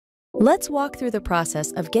Let's walk through the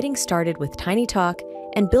process of getting started with TinyTalk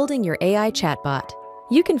and building your AI chatbot.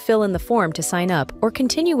 You can fill in the form to sign up or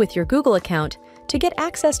continue with your Google account to get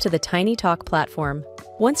access to the TinyTalk platform.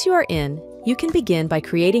 Once you are in, you can begin by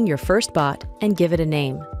creating your first bot and give it a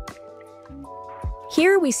name.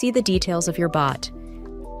 Here we see the details of your bot.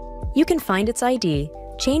 You can find its ID,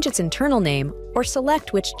 change its internal name, or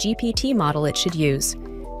select which GPT model it should use.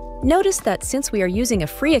 Notice that since we are using a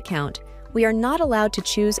free account, we are not allowed to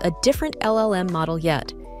choose a different LLM model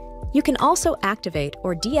yet. You can also activate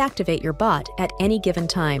or deactivate your bot at any given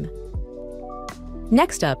time.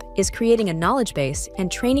 Next up is creating a knowledge base and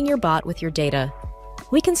training your bot with your data.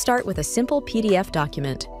 We can start with a simple PDF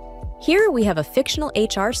document. Here we have a fictional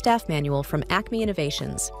HR staff manual from Acme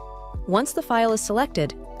Innovations. Once the file is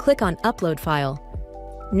selected, click on Upload File.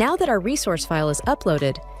 Now that our resource file is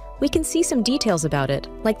uploaded, we can see some details about it,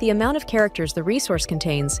 like the amount of characters the resource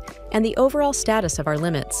contains and the overall status of our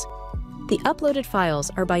limits. The uploaded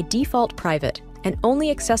files are by default private and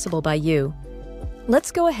only accessible by you.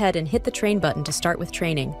 Let's go ahead and hit the Train button to start with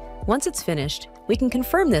training. Once it's finished, we can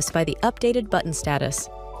confirm this by the updated button status.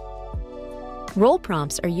 Role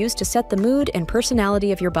prompts are used to set the mood and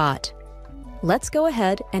personality of your bot. Let's go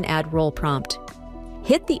ahead and add role prompt.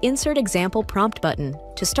 Hit the Insert Example Prompt button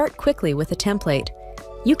to start quickly with a template.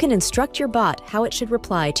 You can instruct your bot how it should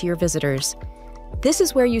reply to your visitors. This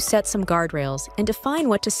is where you set some guardrails and define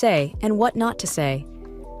what to say and what not to say.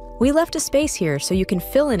 We left a space here so you can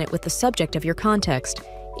fill in it with the subject of your context.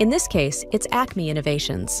 In this case, it's Acme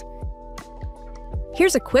Innovations.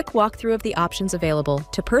 Here's a quick walkthrough of the options available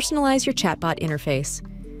to personalize your chatbot interface.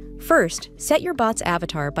 First, set your bot's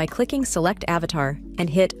avatar by clicking Select Avatar and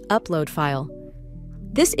hit Upload File.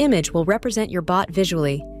 This image will represent your bot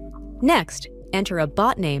visually. Next, enter a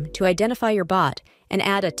bot name to identify your bot and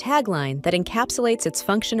add a tagline that encapsulates its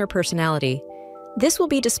function or personality. This will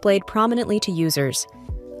be displayed prominently to users.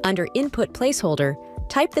 Under Input Placeholder,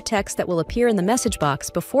 type the text that will appear in the message box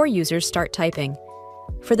before users start typing.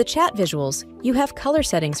 For the chat visuals, you have color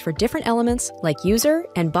settings for different elements like user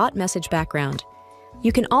and bot message background.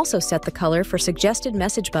 You can also set the color for suggested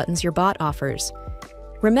message buttons your bot offers.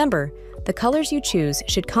 Remember, the colors you choose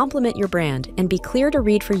should complement your brand and be clear to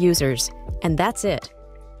read for users. And that's it.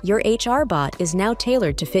 Your HR bot is now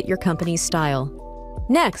tailored to fit your company's style.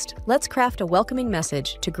 Next, let's craft a welcoming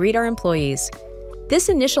message to greet our employees. This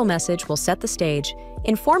initial message will set the stage,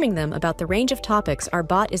 informing them about the range of topics our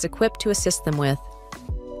bot is equipped to assist them with.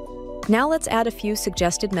 Now let's add a few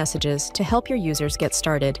suggested messages to help your users get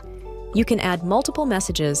started. You can add multiple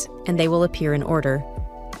messages and they will appear in order.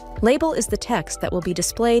 Label is the text that will be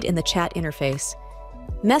displayed in the chat interface.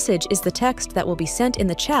 Message is the text that will be sent in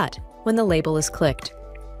the chat when the label is clicked.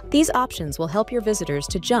 These options will help your visitors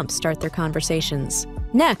to jump-start their conversations.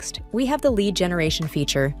 Next, we have the lead generation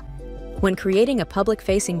feature. When creating a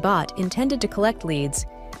public-facing bot intended to collect leads,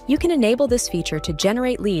 you can enable this feature to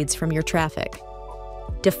generate leads from your traffic.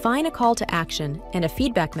 Define a call to action and a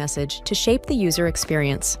feedback message to shape the user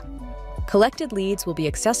experience. Collected leads will be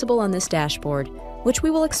accessible on this dashboard, which we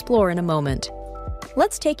will explore in a moment.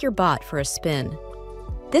 Let's take your bot for a spin.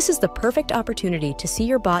 This is the perfect opportunity to see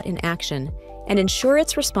your bot in action and ensure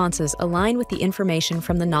its responses align with the information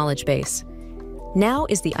from the knowledge base. Now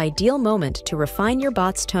is the ideal moment to refine your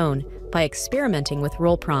bot's tone by experimenting with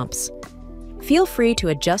role prompts. Feel free to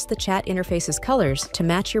adjust the chat interface's colors to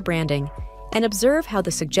match your branding and observe how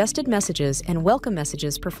the suggested messages and welcome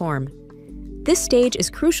messages perform. This stage is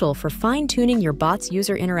crucial for fine-tuning your bot's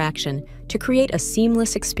user interaction to create a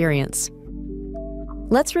seamless experience.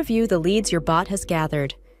 Let's review the leads your bot has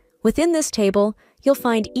gathered. Within this table, you'll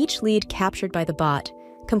find each lead captured by the bot,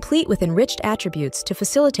 complete with enriched attributes to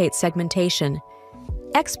facilitate segmentation.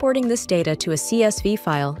 Exporting this data to a CSV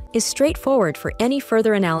file is straightforward for any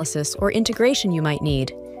further analysis or integration you might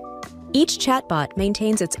need. Each chatbot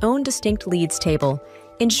maintains its own distinct leads table,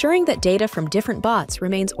 ensuring that data from different bots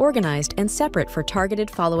remains organized and separate for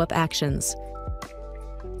targeted follow-up actions.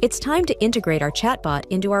 It's time to integrate our chatbot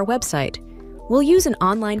into our website. We'll use an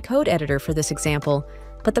online code editor for this example,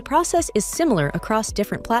 but the process is similar across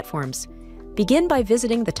different platforms. Begin by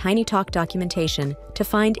visiting the TinyTalk documentation to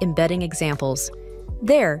find embedding examples.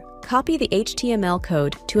 There, copy the HTML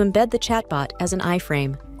code to embed the chatbot as an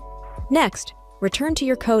iframe. Next, return to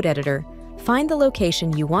your code editor, find the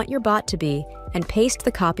location you want your bot to be, and paste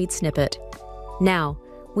the copied snippet. Now,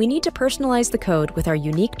 we need to personalize the code with our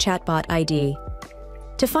unique chatbot ID.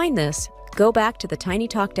 To find this, go back to the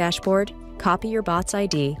TinyTalk dashboard, copy your bot's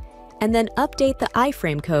ID, and then update the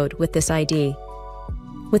iframe code with this ID.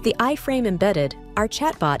 With the iframe embedded, our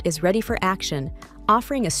chatbot is ready for action,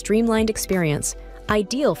 offering a streamlined experience,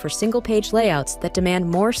 ideal for single-page layouts that demand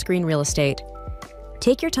more screen real estate.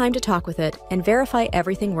 Take your time to talk with it and verify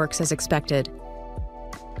everything works as expected.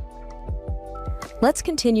 Let's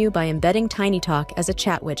continue by embedding TinyTalk as a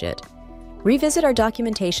chat widget. Revisit our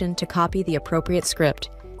documentation to copy the appropriate script.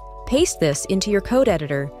 Paste this into your code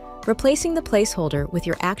editor, replacing the placeholder with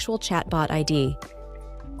your actual chatbot ID.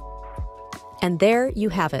 And there you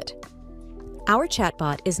have it. Our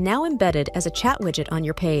chatbot is now embedded as a chat widget on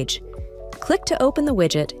your page. Click to open the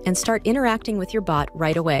widget and start interacting with your bot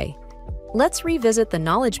right away. Let's revisit the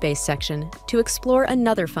knowledge base section to explore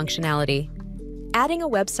another functionality. Adding a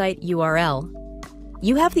website URL.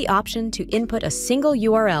 You have the option to input a single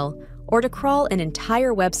URL or to crawl an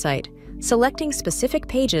entire website, selecting specific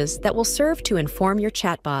pages that will serve to inform your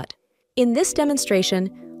chatbot. In this demonstration,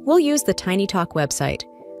 we'll use the TinyTalk website.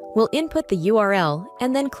 We'll input the URL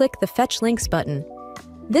and then click the Fetch Links button.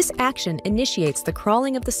 This action initiates the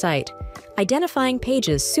crawling of the site, identifying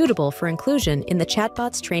pages suitable for inclusion in the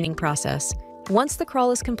chatbot's training process. Once the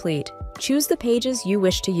crawl is complete, choose the pages you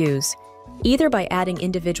wish to use, either by adding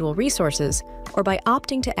individual resources or by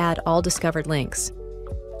opting to add all discovered links.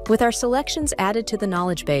 With our selections added to the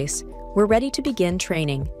knowledge base, we're ready to begin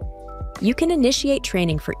training. You can initiate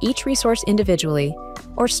training for each resource individually,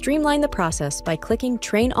 or streamline the process by clicking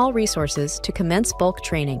Train All Resources to commence bulk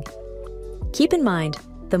training. Keep in mind,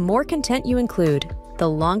 the more content you include, the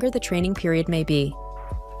longer the training period may be.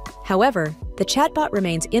 However, the chatbot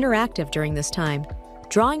remains interactive during this time,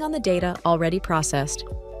 drawing on the data already processed.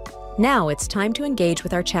 Now it's time to engage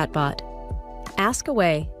with our chatbot. Ask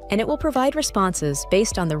away, and it will provide responses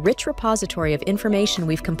based on the rich repository of information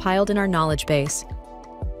we've compiled in our knowledge base.